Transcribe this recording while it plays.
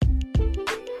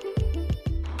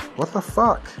What the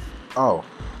fuck? Oh.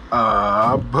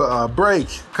 Break.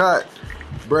 Cut.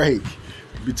 Break.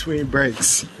 Between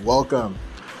breaks. Welcome.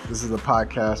 This is a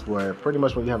podcast where pretty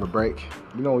much when you have a break,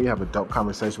 you know when you have a dope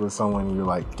conversation with someone and you're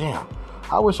like, damn,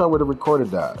 I wish I would have recorded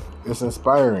that. It's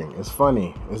inspiring. It's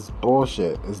funny. It's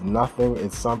bullshit. It's nothing.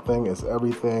 It's something. It's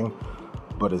everything.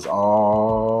 But it's all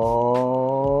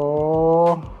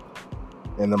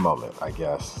in the moment, I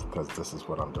guess, because this is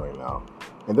what I'm doing now.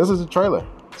 And this is a trailer.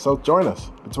 So join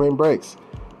us between breaks,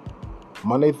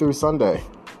 Monday through Sunday,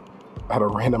 at a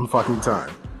random fucking time.